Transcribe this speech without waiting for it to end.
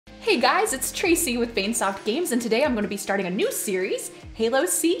Hey guys, it's Tracy with VainSoftGames, and today I'm going to be starting a new series, Halo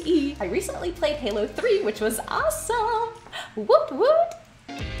CE. I recently played Halo 3, which was awesome! Woot woot!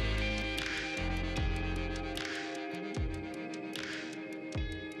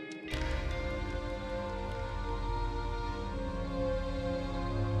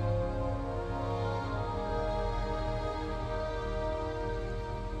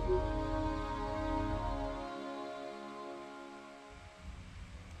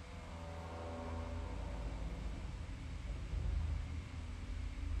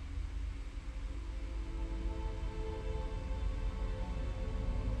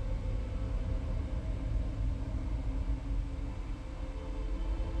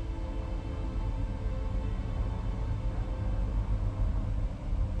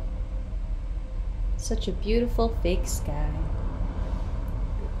 Such a beautiful fake sky.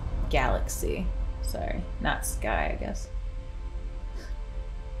 Galaxy. Sorry, not sky, I guess.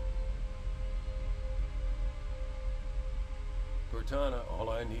 Cortana, all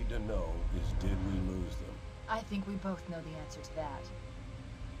I need to know is, did we lose them? I think we both know the answer to that.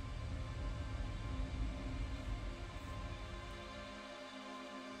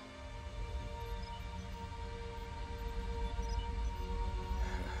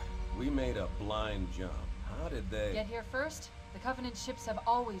 We made a blind jump. How did they... Get here first? The Covenant ships have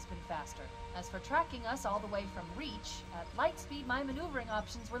always been faster. As for tracking us all the way from Reach, at light speed my maneuvering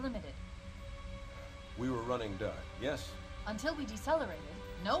options were limited. We were running dark, yes? Until we decelerated,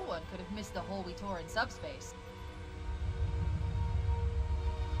 no one could have missed the hole we tore in subspace.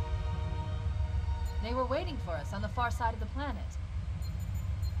 They were waiting for us on the far side of the planet.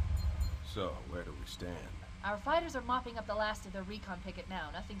 So, where do we stand? Our fighters are mopping up the last of their recon picket now,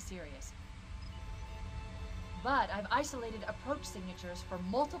 nothing serious. But I've isolated approach signatures for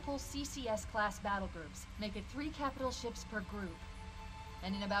multiple CCS-class battle groups. Make it 3 capital ships per group.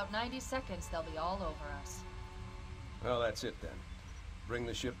 And in about 90 seconds, they'll be all over us. Well, that's it then. Bring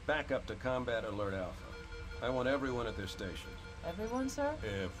the ship back up to Combat Alert Alpha. I want everyone at their stations. Everyone, sir?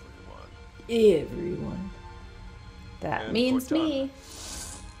 Everyone. Everyone. That And means Cortana. me.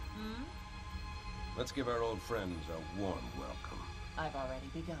 Let's give our old friends a warm welcome. I've already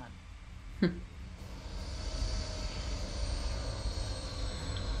begun.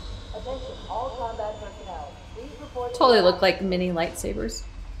 Attention, all combat personnel. Please report. Totally look like mini lightsabers.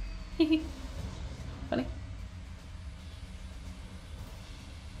 Funny.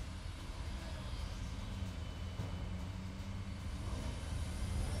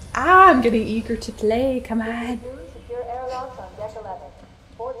 I'm getting eager to play. Come on. Platoon, secure airlocks on deck 11.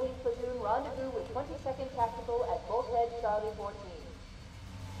 14th platoon rendezvous with 22nd Tactical at Bulkhead Charlie 14.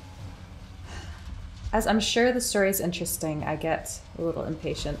 As I'm sure the story is interesting, I get a little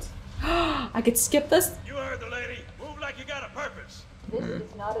impatient. I could skip this? You heard the lady. Move like you got a purpose. This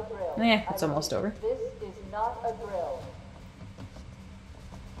is not a drill. Yeah, it's almost over. This is not a drill.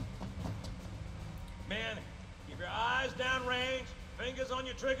 Men, keep your eyes downrange, fingers on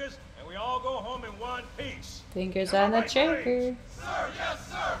your triggers, and we all go home in one piece. Fingers Am I on the right, trigger. Marines? Sir, yes,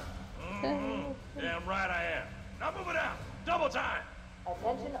 sir. Damn right I am. Now move it out. Double time.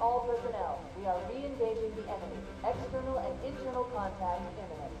 Attention all personnel. We are re-engaging the enemy. External and internal contact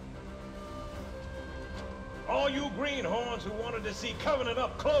imminent. All you greenhorns who wanted to see Covenant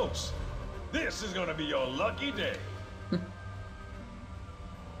up close, this is gonna be your lucky day.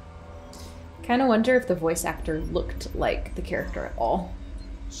 Kind of wonder if the voice actor looked like the character at all.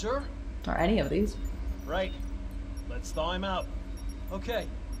 Sir? Or any of these. Right. Let's thaw him out. Okay.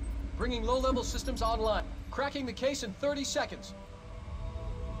 Bringing low-level systems online. Cracking the case in 30 seconds.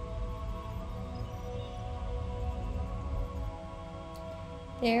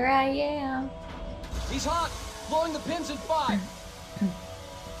 There I am. He's hot! Blowing the pins in 5!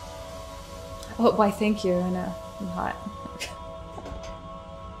 Oh, why thank you. I know. I'm hot.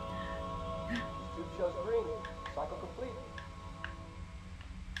 Tube shows green. Cycle complete.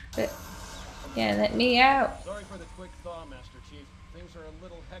 But, yeah, let me out. Sorry for the quick thaw, Master Chief. Things are a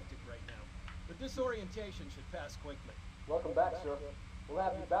little hectic right now. But disorientation should pass quickly. Welcome back, sir. We'll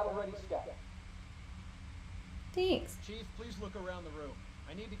have you battle-ready scout. Thanks. Chief, please look around the room.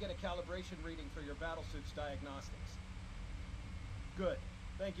 I need to get a calibration reading for your battlesuit's diagnostics. Good.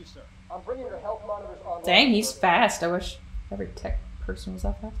 Thank you, sir. I'm bringing your health monitors online. Dang, he's fast. I wish every tech person was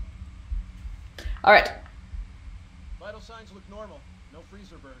that fast. Alright. Vital signs look normal. No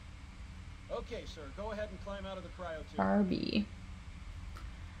freezer burn. Okay, sir. Go ahead and climb out of the cryo tube. RB.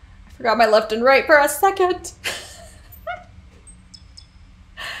 I forgot my left and right for a second.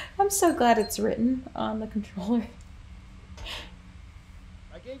 I'm so glad it's written on the controller.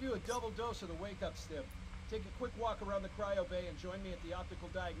 I gave you a double dose of the wake-up stim. Take a quick walk around the cryo bay and join me at the optical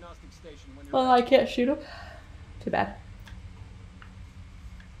diagnostic station when you're Well, ready. I can't shoot him. Too bad.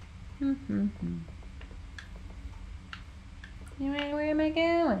 Anyway, where am I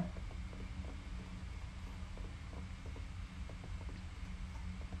going?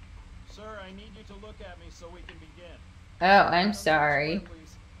 Sir, I need you to look at me so we can begin. Oh, I'm sorry.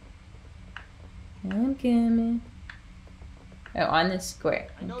 Please. I'm coming. Oh, on this square.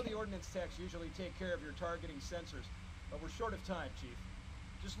 I know Okay. the ordnance techs usually take care of your targeting sensors, but we're short of time, Chief.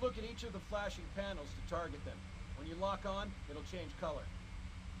 Just look at each of the flashing panels to target them. When you lock on, it'll change color.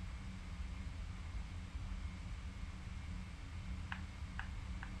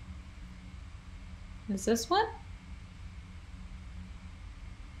 Is this one?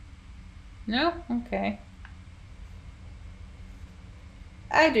 No? Okay.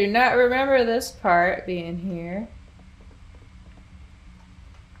 I do not remember this part being here.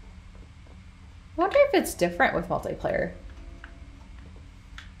 I wonder if it's different with multiplayer.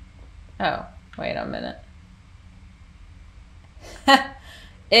 Oh, wait a minute. That's...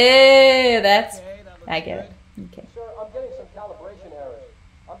 Okay, that looks I get it. good. Okay. Sir, I'm getting some calibration errors.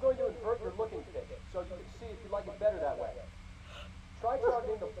 I'm going to invert your looking stick so you can see if you like it better that way. Try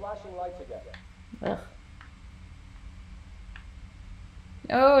targeting the flashing lights again. Ugh.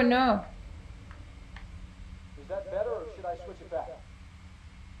 Oh no. Is that better or should I switch it back?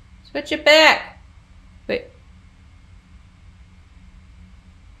 Switch it back. Wait.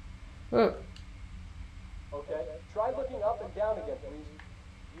 Oh. Okay. Try looking up and down again, please.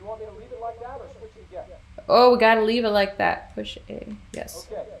 Do you want me to leave it like that or switch it again? Oh, we gotta leave it like that. Push A. Yes.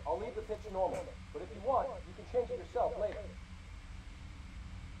 Okay, I'll leave the pitch normal. But if you want, you can change it yourself later.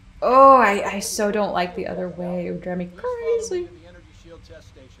 Oh, I so don't like the other way. It would drive me Please follow me crazy. to the energy shield test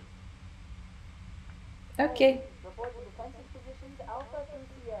station. Okay. Report to defensive positions Alpha through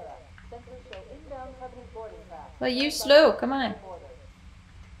Sierra. Sensors show inbound Covenant boarding craft. Well, you slow. Come on.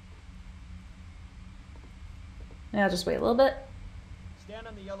 Now just wait a little bit. Stand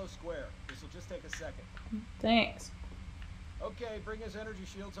on the yellow square. This will just take a second. Thanks. Okay, bring his energy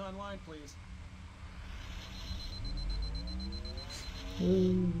shields online, please.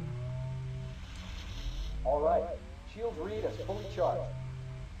 Ooh. All right. Shields read as fully charged.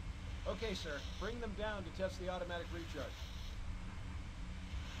 Okay, sir. Bring them down to test the automatic recharge.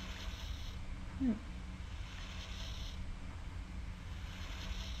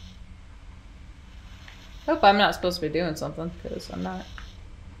 Hope I'm not supposed to be doing something, because I'm not.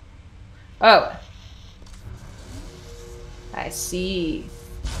 Oh. I see.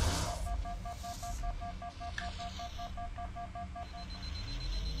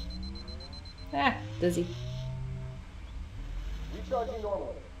 Ah, dizzy. Recharging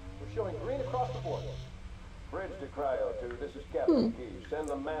normally. We're showing green across the board. Bridge to Cryo 2, this is Captain Key. Send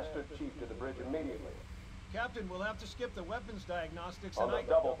the Master Chief to the bridge immediately. Captain, we'll have to skip the weapons diagnostics On the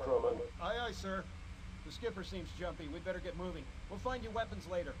double, crewman. Aye, aye, sir. The skipper seems jumpy. We'd better get moving. We'll find you weapons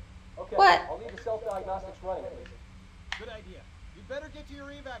later. Okay, What? I'll leave the self-diagnostics running at least. Good idea. You'd better get to your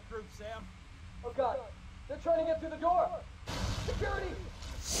evac group, Sam. Oh God, they're trying to get through the door! Security!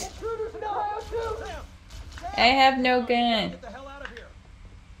 Intruders in Ohio 2! Sam! I have no gun. Get the hell out of here.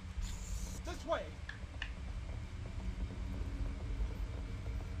 This way.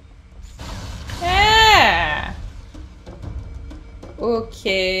 Ah!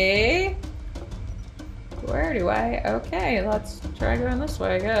 Okay. Where do I? Okay, let's try going this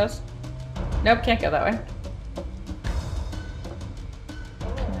way, I guess. Nope, can't go that way.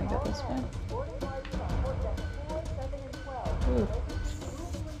 Can I go this way? Ooh.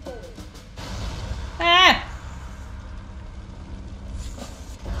 Ah!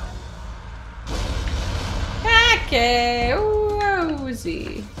 Okay,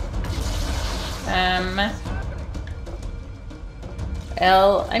 woozy.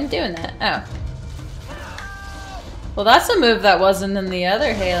 L, I'm doing that. Oh. Well, that's a move that wasn't in the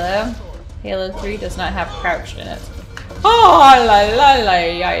other Halo. Halo 3 does not have crouched in it. Oh, la la la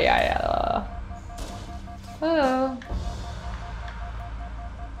ya ya ya. Oh.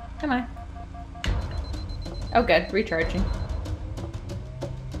 Come on. Oh, good. Recharging.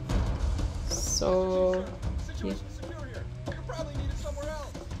 So. Yeah. Situation secure here. You're probably needed somewhere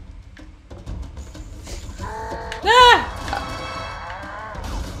else. Ah!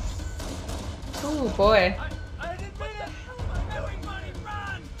 Oh boy. I didn't mean it! Doing money,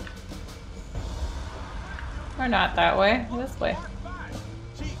 run! Or not that way. This way.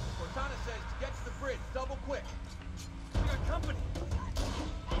 Chief, Cortana says to get to the bridge, double quick. We got company.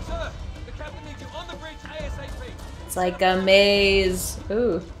 Sir, the captain needs you on the bridge ASAP. It's like a maze.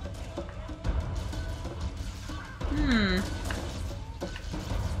 Ooh.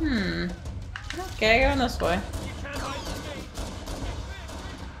 Okay, going this way.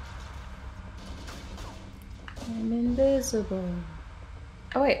 I'm invisible.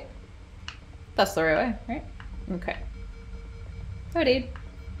 Oh wait. That's the right way, right? Okay. Oh, dude.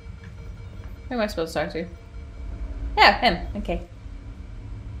 Who am I supposed to talk to? Yeah, him. Okay.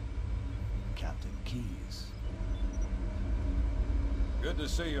 Captain Keyes. Good to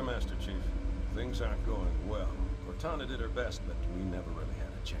see you, Master Chief. Things aren't going well. Cortana did her best, but we never really had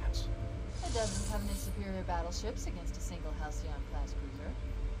a chance. It doesn't have any superior battleships against a single Halcyon-class cruiser.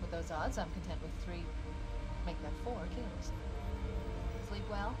 With those odds, I'm content with 3, make that 4 kills. Sleep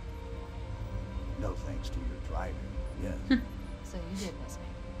well? No thanks to your driving, yes. So you did miss me.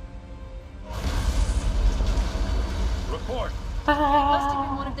 Report. Must have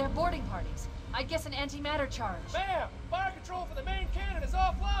been one of their boarding parties. I guess an antimatter charge. Ma'am, fire control for the main cannon is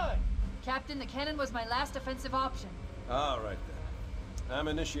offline. Captain, the cannon was my last offensive option. All right, then. I'm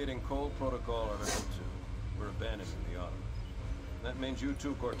initiating Cold Protocol Article 2. We're abandoning the Ottoman. That means you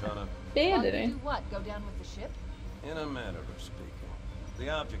too, Cortana. Do what? Go down with the ship? In a manner of speaking. The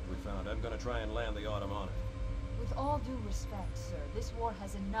object we found, I'm gonna try and land the Autumn on it. With all due respect, sir, this war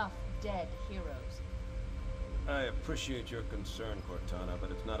has enough dead heroes. I appreciate your concern, Cortana, but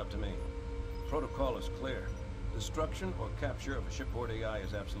it's not up to me. Protocol is clear. Destruction or capture of a shipboard AI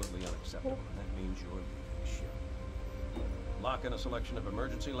is absolutely unacceptable. That means you're leaving the ship. Lock in a selection of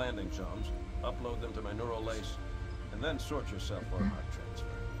emergency landing zones, upload them to my neural lace, and then sort yourself for a hot transfer.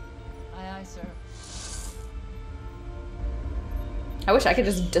 Aye, aye, sir. I wish I could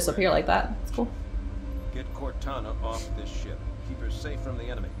just disappear like that. It's cool. Get Cortana off this ship. Keep her safe from the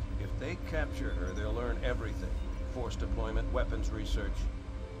enemy. If they capture her, they'll learn everything. Force deployment, weapons research,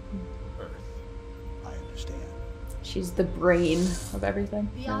 Earth. I understand. She's the brain of everything.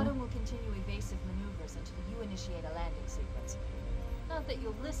 The Autumn will continue evasive maneuvers until you initiate a landing sequence. Not that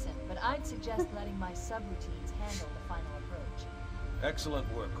you'll listen, but I'd suggest letting my subroutines handle the final approach. Excellent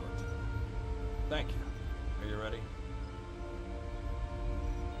work, Cortana. Thank you. Are you ready?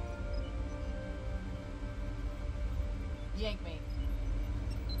 Yank me.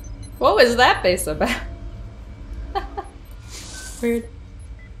 What was that face about? Weird.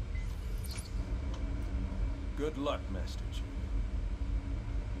 Good luck, Master Chief.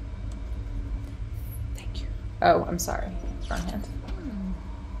 Thank you. Oh, I'm sorry. It's wrong hand.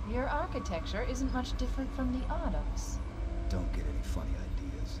 Your architecture isn't much different from the Autumn's. Don't get any funny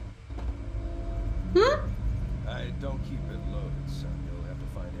ideas. I don't keep it loaded, son. You'll have to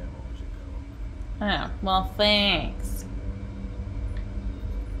find ammo as you go. Oh, well, thanks.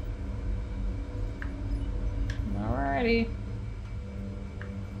 Alrighty.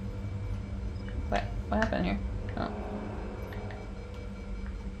 What happened here? Oh.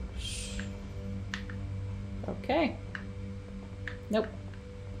 Shh. Okay. Nope.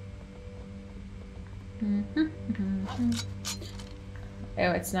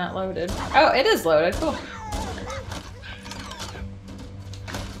 Oh, it's not loaded. Oh, it is loaded. Cool.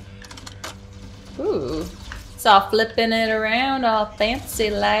 Ooh. It's all flipping it around, all fancy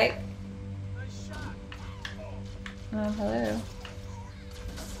like. Oh, hello.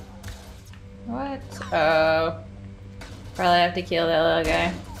 What? Oh. Probably have to kill that little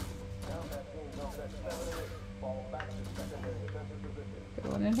guy.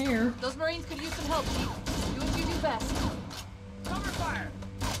 Going in here. Those Marines could use some help, Chief. Do what you do best. Cover fire.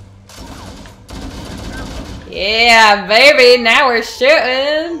 Yeah, baby, now we're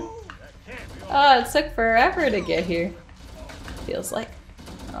shooting. Oh, it took forever to get here. Feels like.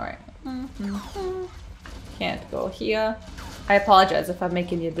 Alright. Can't go here. I apologize if I'm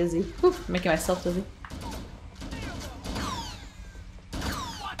making you dizzy. Whew, making myself dizzy.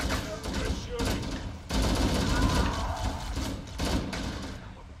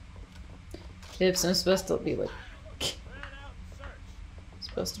 Oops, I'm supposed to be like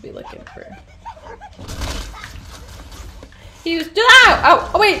looking for. He's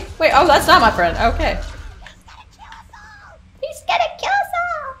oh wait, oh that's not my friend. Okay. He's gonna kill us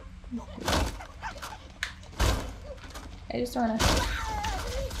all. I just wanna.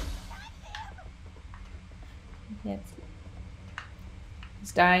 Yes.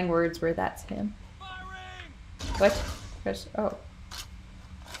 His dying words were that's him. What? Oh.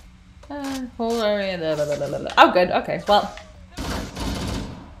 Hold on. Oh, good. Okay. Well.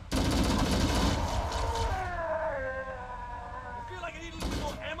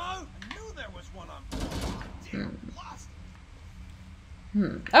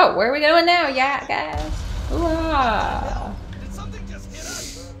 Oh, where are we going now? Yeah, guys. Wow. Did something just hit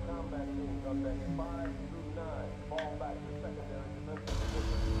us?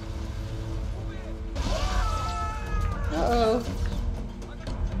 Uh-oh.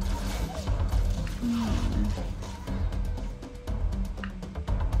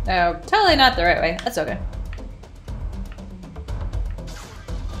 Oh, totally not the right way. That's okay.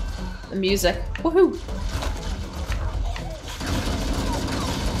 The music. Woohoo!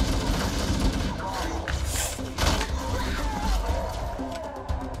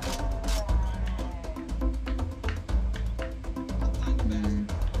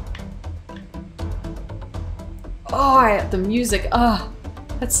 Oh, the music. Oh,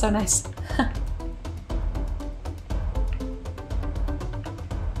 that's so nice.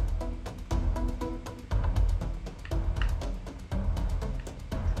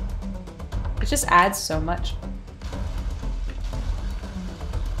 It just adds so much.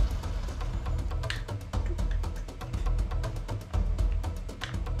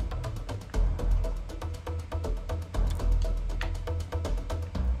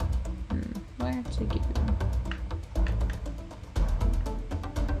 Where to go?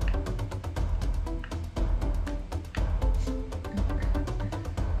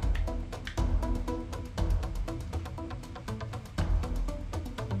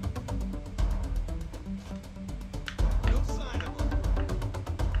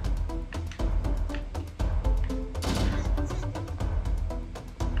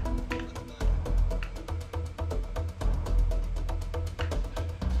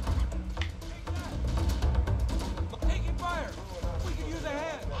 Taking fire! We could use a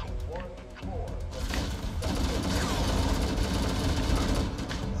hand!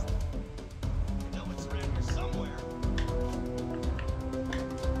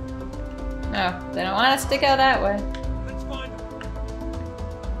 No, they don't want to stick out that way. Let's find them.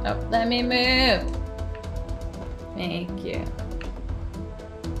 Oh, let me move. Thank you.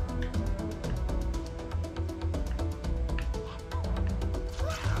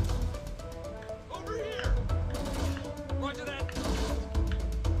 Over here! Roger that.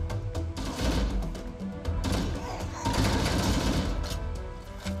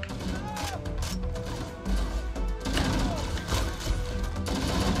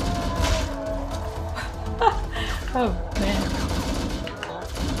 Oh, man.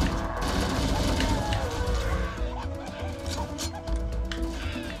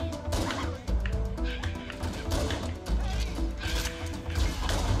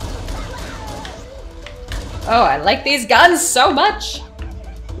 Oh, I like these guns so much.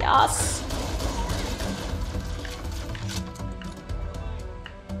 Yes.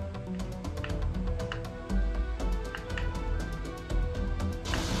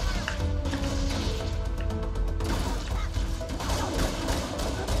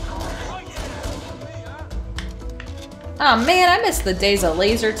 Oh man, I miss the days of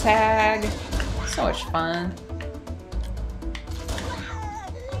laser tag. So much fun.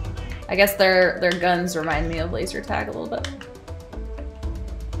 I guess their guns remind me of laser tag a little bit.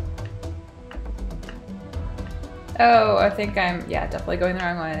 Oh, I think I'm, yeah, definitely going the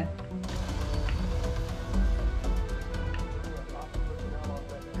wrong way.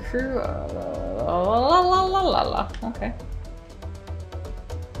 Crew, la la la la la. Okay.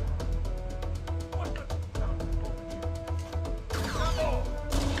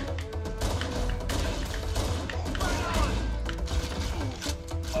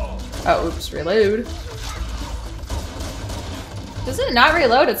 Oh, oops, reload. Does it not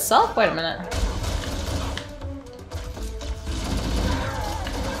reload itself? Wait a minute.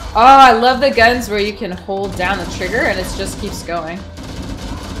 Oh, I love the guns where you can hold down the trigger and it just keeps going.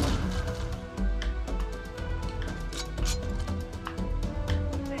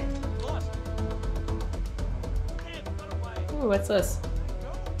 Ooh, what's this?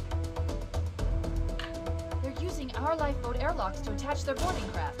 They're using our lifeboat airlocks to attach their boarding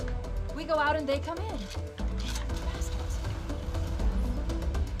craft. We go out and they come in. Bastards.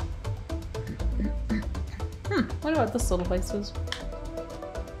 What about this little places?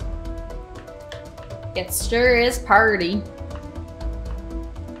 It sure is party.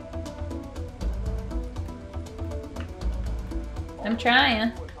 I'm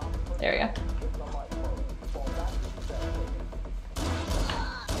trying. There we go.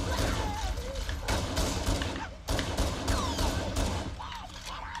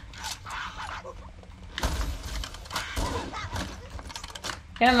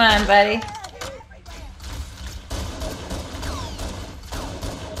 Come on, buddy.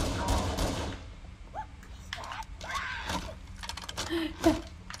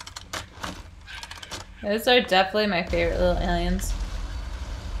 Those are definitely my favorite little aliens.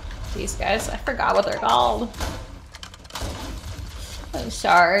 These guys, I forgot what they're called. I'm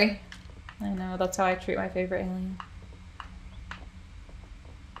sorry. I know, that's how I treat my favorite alien.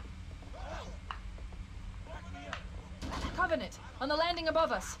 Covenant, on the landing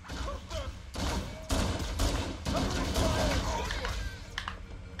above us.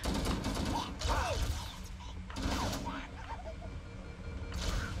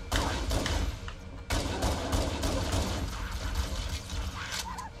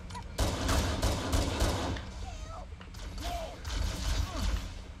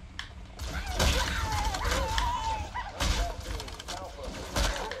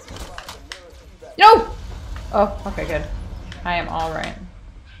 No! Oh, okay, good. I am alright.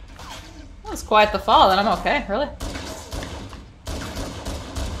 That was quite the fall, then I'm okay, really.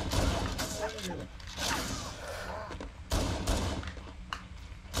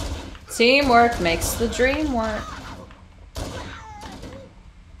 Teamwork makes the dream work.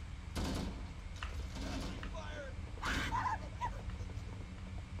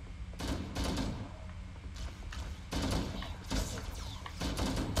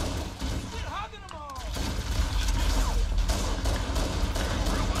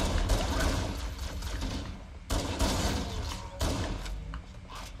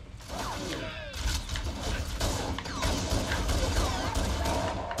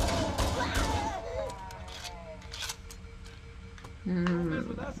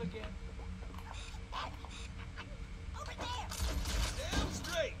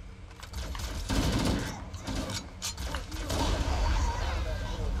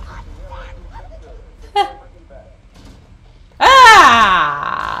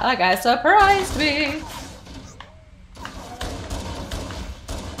 Ah! That guy surprised me.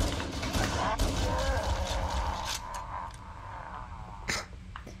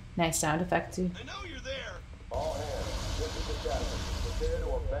 Nice sound effect too. I know you're there. All hands, this is the captain. Prepare to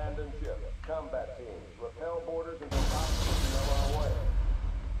abandon ship. Combat teams, repel boarders until hostages are on our way.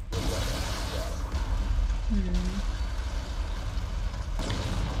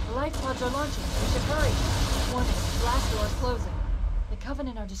 The life pods are launching. We should hurry. Warning, blast doors closing. The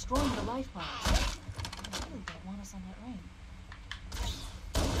Covenant are destroying the life pods. They really don't want us on that ring.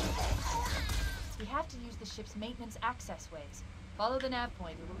 We have to use the ship's maintenance access ways. Follow the nav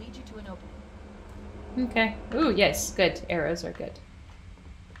point. It will lead you to an opening. Okay. Ooh, yes, good. Arrows are good.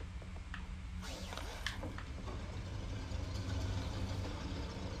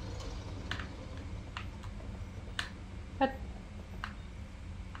 What?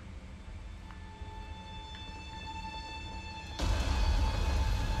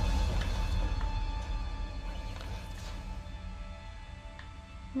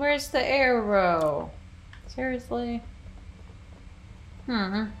 Where's the arrow? Seriously?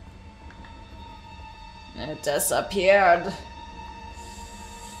 It disappeared.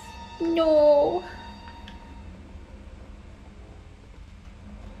 No.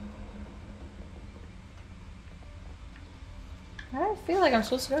 I don't feel like I'm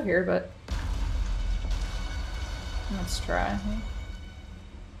supposed to go here, but let's try.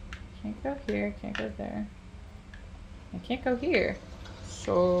 Can't go here, can't go there. I can't go here.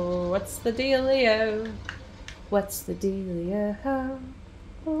 So what's the dealio? What's the dealio?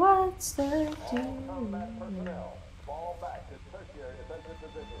 What's the dealio? Combat personnel, fall back to tertiary defensive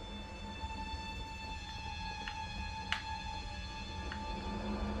position.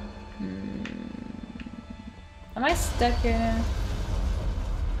 Am I stuck here now?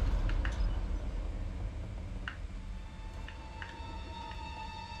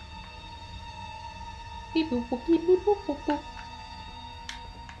 Beep boop boop beep beep boop boop boop.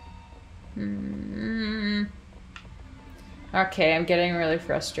 Okay, I'm getting really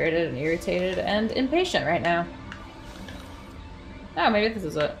frustrated and irritated and impatient right now. Oh, maybe this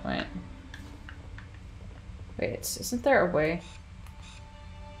is it. Wait. Wait, isn't there a way?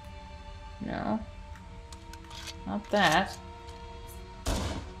 No. Not that.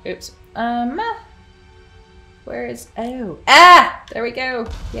 Oops. Where is... Oh. Ah! There we go!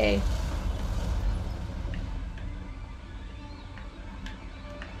 Yay.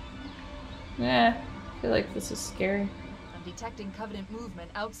 Yeah, I feel like this is scary. I'm detecting Covenant movement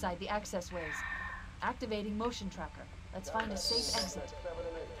outside the access ways. Activating motion tracker. Let's find a safe exit.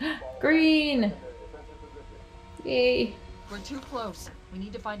 Green! Yay. We're too close. We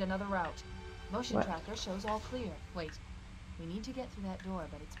need to find another route. Motion What? tracker shows all clear. Wait. We need to get through that door,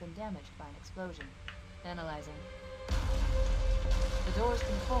 but it's been damaged by an explosion. Analyzing. The door's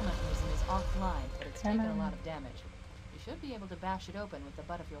control mechanism is offline, but it's taken a lot of damage. You should be able to bash it open with the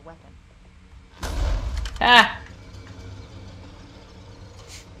butt of your weapon. Ah!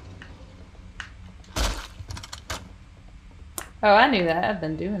 Oh, I knew that. I've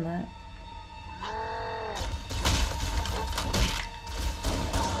been doing that.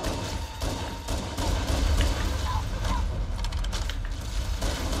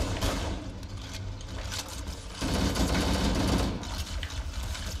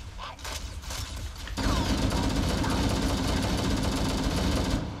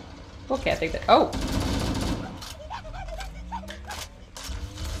 Okay, I think that. Oh!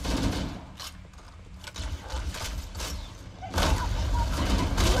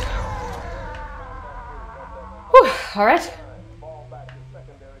 Whew, alright. Fall back to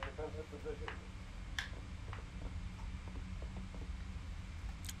secondary defensive position.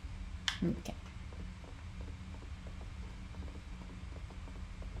 Okay.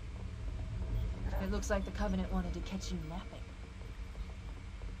 Looks like the Covenant wanted to catch you napping.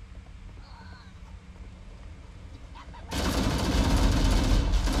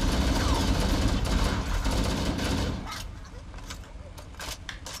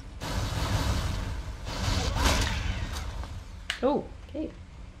 Oh, okay.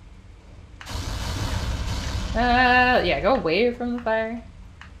 Yeah, go away from the fire.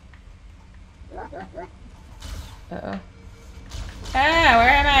 Uh-oh. Ah, where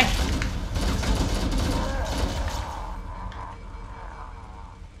am I?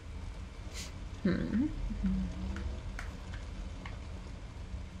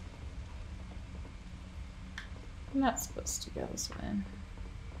 I'm not supposed to go this way.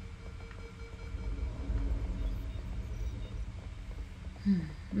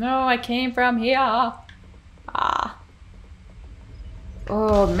 No, I came from here. Ah.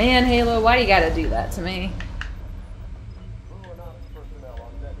 Oh man, Halo, why do you gotta do that to me?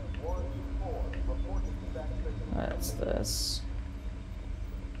 What's this?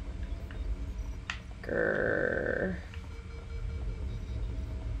 Grrr.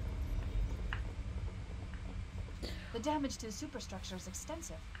 The damage to the superstructure is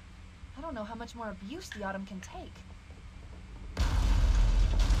extensive. I don't know how much more abuse the Autumn can take.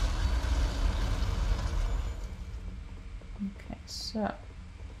 Okay, so.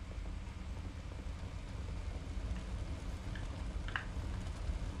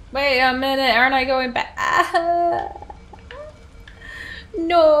 Wait a minute, aren't I going back? Ah!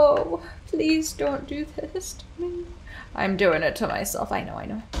 No, please don't do this to me. I'm doing it to myself, I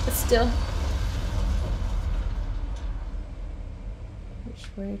know, but still. Which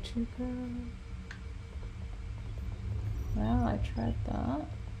way to go? Well, I tried that.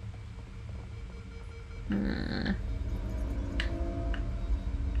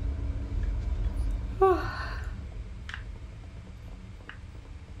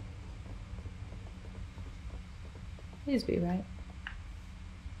 Please be right.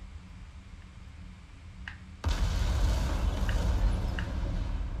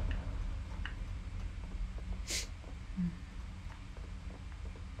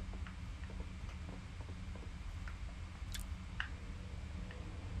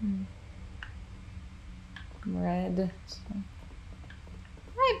 Red. So.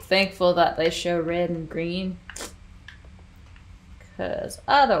 I'm thankful that they show red and green. Because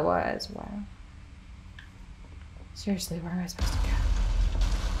otherwise, wow. Seriously, where am I supposed to go?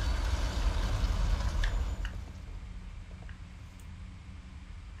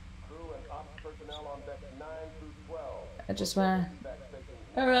 Crew and ops personnel on deck 9 through 12. I just want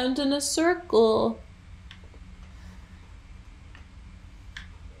to around in a circle.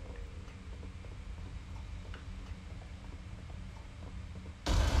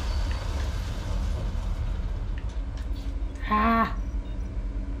 Ah.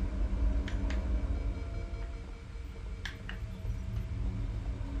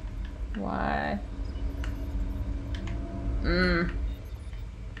 Why? I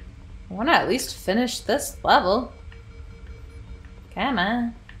want to at least finish this level. Come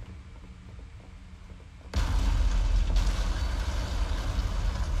on.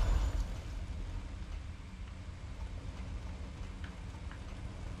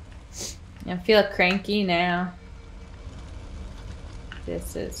 I feel cranky now.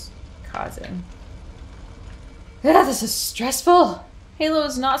 This is causing. Ah, this is stressful. Halo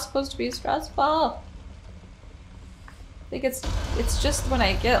is not supposed to be stressful. I think it's just when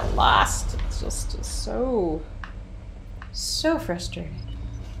I get lost, it's just so frustrating.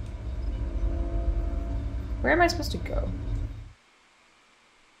 Where am I supposed to go?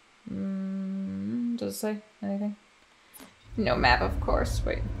 Does it say anything? No map, of course.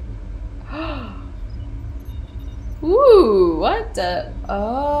 Wait. Ooh, what the?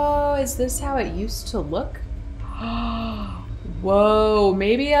 Oh, is this how it used to look? Whoa,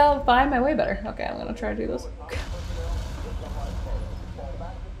 maybe I'll find my way better. Okay, I'm gonna try to do this.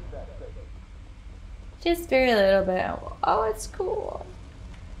 Just very little bit. Oh, it's cool.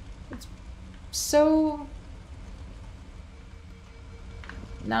 It's so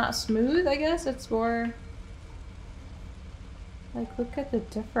not smooth, I guess. It's more like, look at the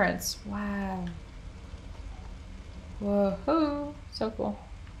difference. Wow. Whoa, so cool.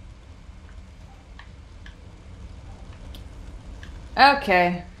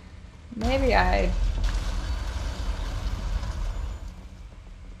 Okay, maybe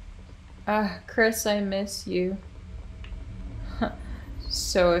Chris, I miss you.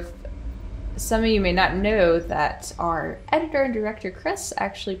 So if some of you may not know that our editor and director Chris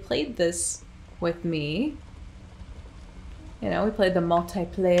actually played this with me. You know, we played the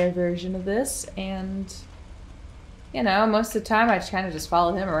multiplayer version of this, and you know, most of the time I kind of just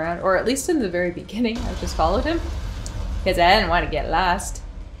followed him around. Or at least in the very beginning, I just followed him. Because I didn't want to get lost.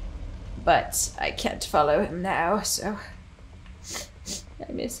 But I can't follow him now, so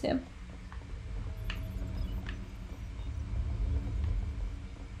I miss him.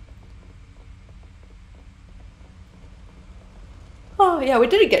 Oh yeah, we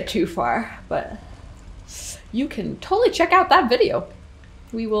didn't get too far, but you can totally check out that video.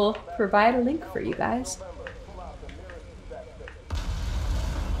 We will provide a link for you guys.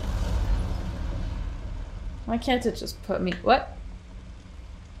 Why can't it just put me... What?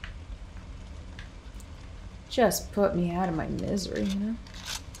 Just put me out of my misery, you know?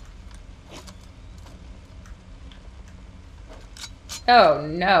 Oh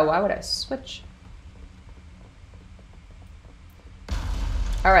no, why would I switch?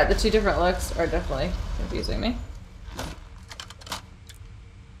 Alright, the two different looks are definitely confusing me.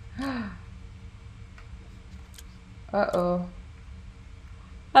 Uh-oh.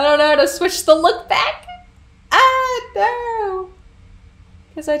 I don't know how to switch the look back! Ah, no!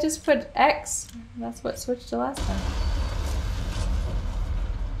 Because I just put X. That's what switched to last time.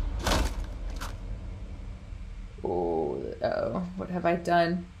 Oh, uh-oh. What have I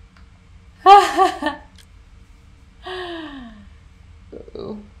done? Uh-oh.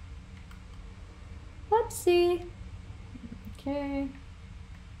 Whoopsie. Okay.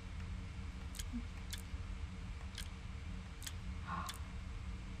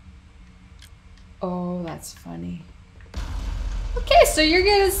 Oh, that's funny. Okay, so you're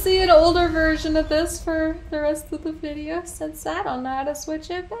gonna see an older version of this for the rest of the video since I don't know how to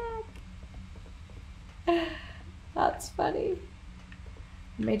switch it back. That's funny.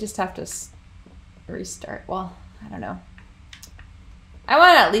 I may just have to restart. Well, I don't know. I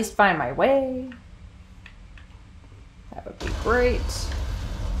want to at least find my way. That would be great.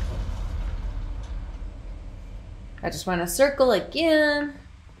 I just want to circle again.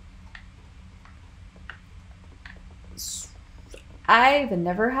 I've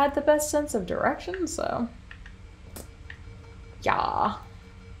never had the best sense of direction, so yeah.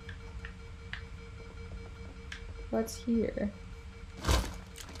 What's here?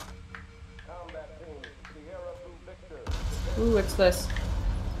 Ooh, what's this?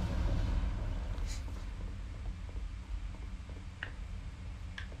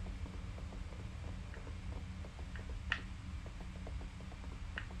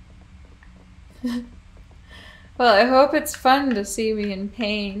 Well, I hope it's fun to see me in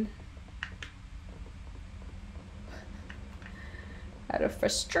pain. Out of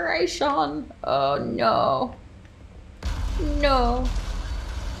frustration. Oh no. No.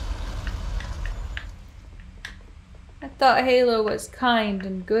 I thought Halo was kind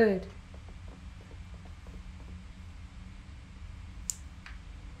and good.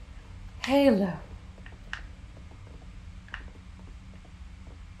 Halo.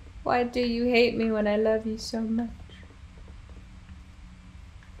 Why do you hate me when I love you so much?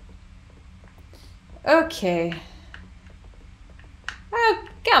 Okay. Oh,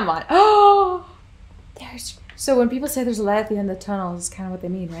 come on. Oh! There's... So when people say there's a light at the end of the tunnel, it's kind of what they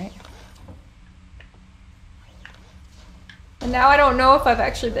mean, right? And now I don't know if I've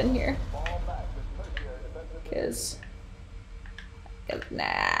actually been here. Because... Nah,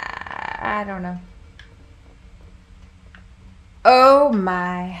 I don't know. Oh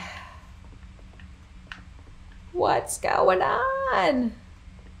my. What's going on?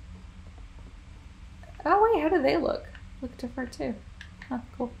 Oh wait, how do they look? Look different too. Huh,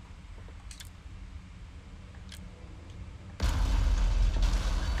 cool.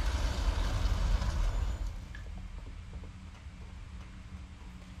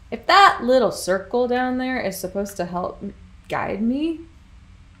 If that little circle down there is supposed to help guide me,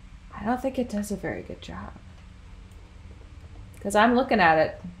 I don't think it does a very good job. Because I'm looking at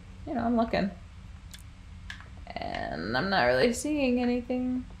it. You know, I'm looking. And I'm not really seeing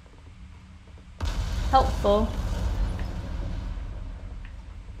anything helpful.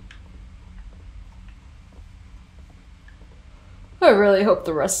 I really hope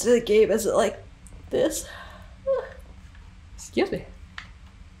the rest of the game isn't like this. Excuse me.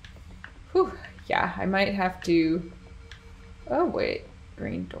 Whew. Yeah, I might have to... Oh, wait.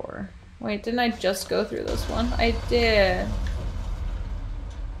 Green door. Wait, didn't I just go through this one? I did.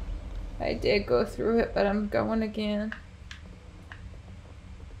 I did go through it, but I'm going again.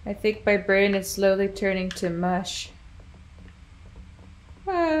 I think my brain is slowly turning to mush.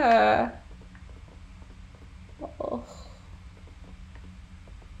 Ah. Oh.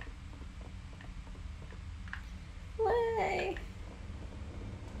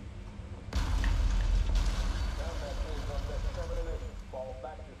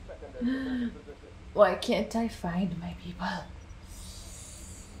 Why? Why can't I find my people?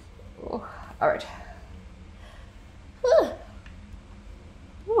 Oh, alright. Oh,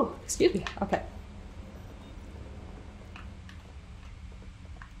 excuse me. Okay.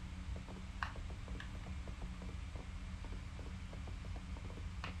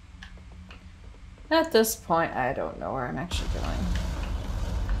 At this point, I don't know where I'm actually going.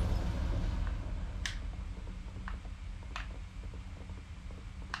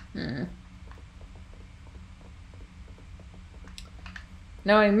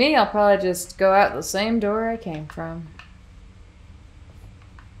 Knowing me, I'll probably just go out the same door I came from.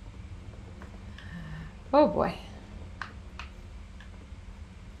 Oh boy.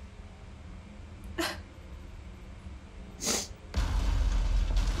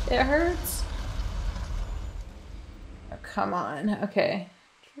 It hurts. Oh, come on. Okay.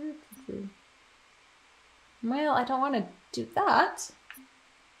 Well, I don't want to do that.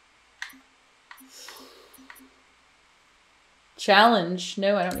 Challenge.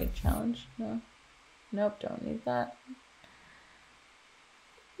 No, I don't need a challenge. No. Nope, don't need that.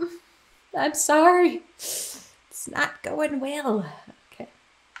 I'm sorry. It's not going well. Okay.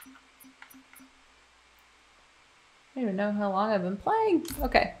 I don't even know how long I've been playing.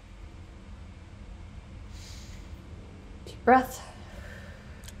 Okay. Deep breath.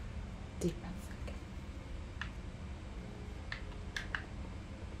 Deep breath. Okay.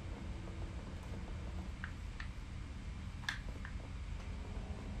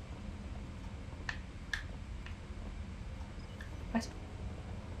 What?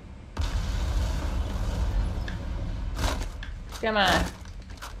 Come on.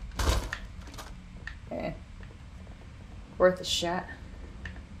 Okay. Worth a shot.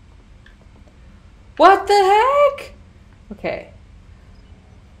 What the heck? Okay.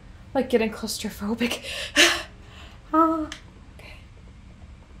 Like getting claustrophobic. Ah. Okay.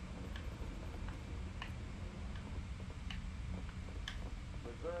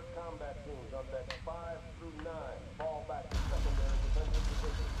 Reserve combat teams on decks 5 through 9 fall back to secondary defensive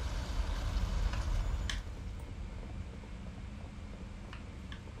positions.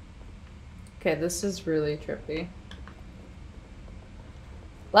 Okay, this is really trippy.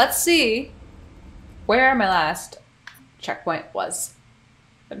 Let's see where my last checkpoint was.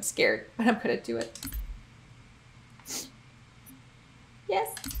 I'm scared, but I'm gonna do it.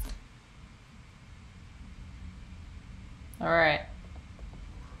 Yes. All right.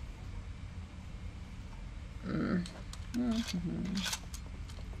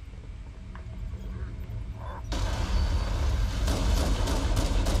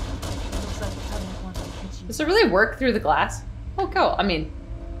 Does it really work through the glass? Oh, go. I mean,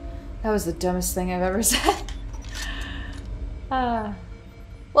 that was the dumbest thing I've ever said. Well,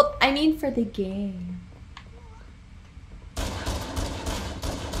 I mean for the game.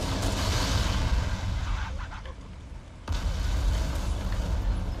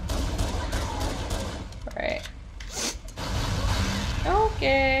 Right.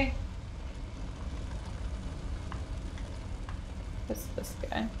 Okay. What's this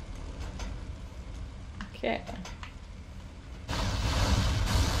guy? Okay.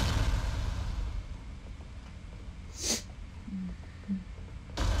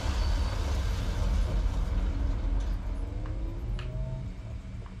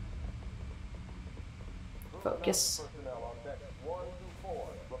 Focus. Personnel on decks 1 through 4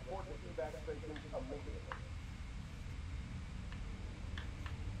 report to evac stations immediately.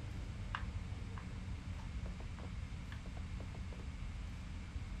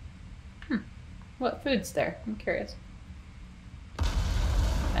 What food's there? I'm curious.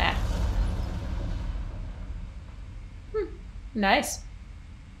 Ah. Nice.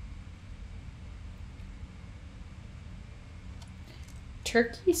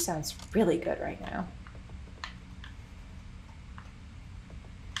 Turkey sounds really good right now.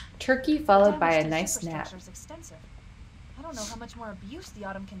 Turkey followed by a nice nap. Extensive. I don't know how much more abuse the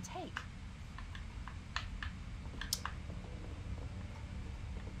Autumn can take.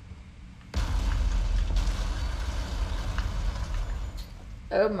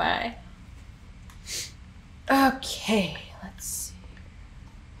 Oh my. Okay, let's see.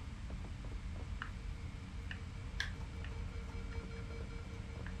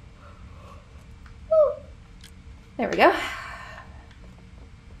 Woo. There we go.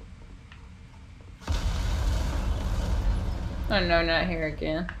 Oh no, not here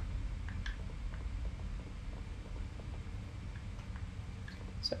again.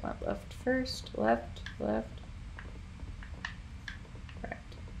 So I went left first, left, left. Right.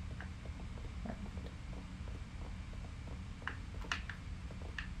 Right.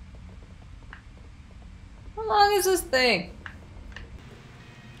 How long is this thing?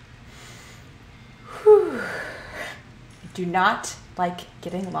 Whew. I do not like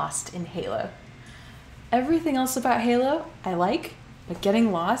getting lost in Halo. Everything else about Halo I like, but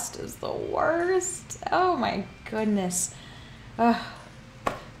getting lost is the worst. Oh my goodness.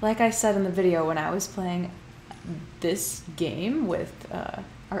 Like I said in the video when I was playing this game with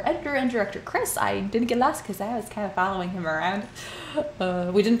our editor and director Chris, I didn't get lost because I was kind of following him around.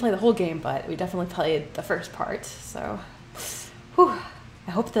 We didn't play the whole game, but we definitely played the first part. So, whew,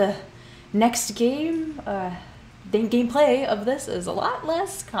 I hope the next game, gameplay of this is a lot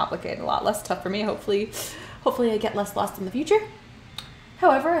less complicated, a lot less tough for me. Hopefully I get less lost in the future.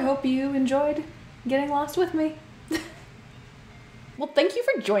 However, I hope you enjoyed getting lost with me. Well, thank you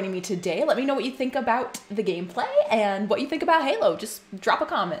for joining me today. Let me know what you think about the gameplay and what you think about Halo. Just drop a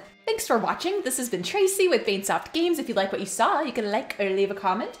comment. Thanks for watching. This has been Tracy with VainSoftGames. If you like what you saw, you can like or leave a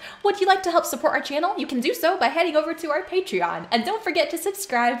comment. Would you like to help support our channel? You can do so by heading over to our Patreon. And don't forget to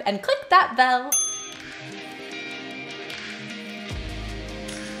subscribe and click that bell.